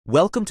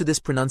Welcome to this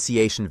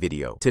pronunciation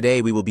video.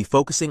 Today we will be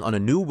focusing on a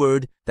new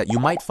word that you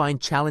might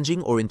find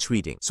challenging or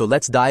intriguing. So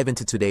let's dive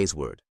into today's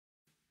word.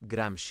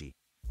 Gramsci,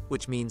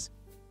 which means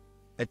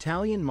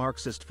Italian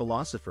Marxist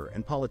philosopher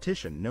and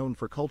politician known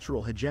for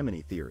cultural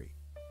hegemony theory.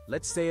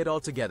 Let's say it all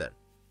together.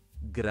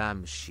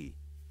 Gramsci.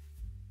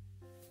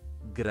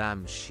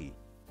 Gramsci.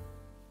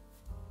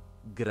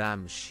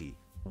 Gramsci.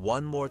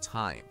 One more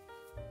time.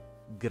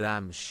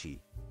 Gramsci.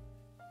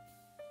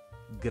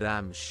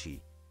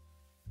 Gramsci.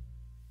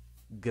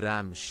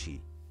 Gramsci.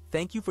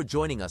 Thank you for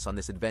joining us on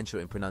this adventure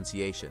in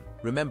pronunciation.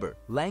 Remember,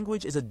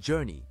 language is a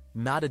journey,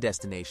 not a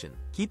destination.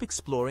 Keep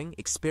exploring,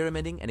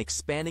 experimenting, and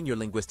expanding your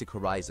linguistic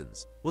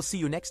horizons. We'll see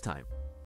you next time.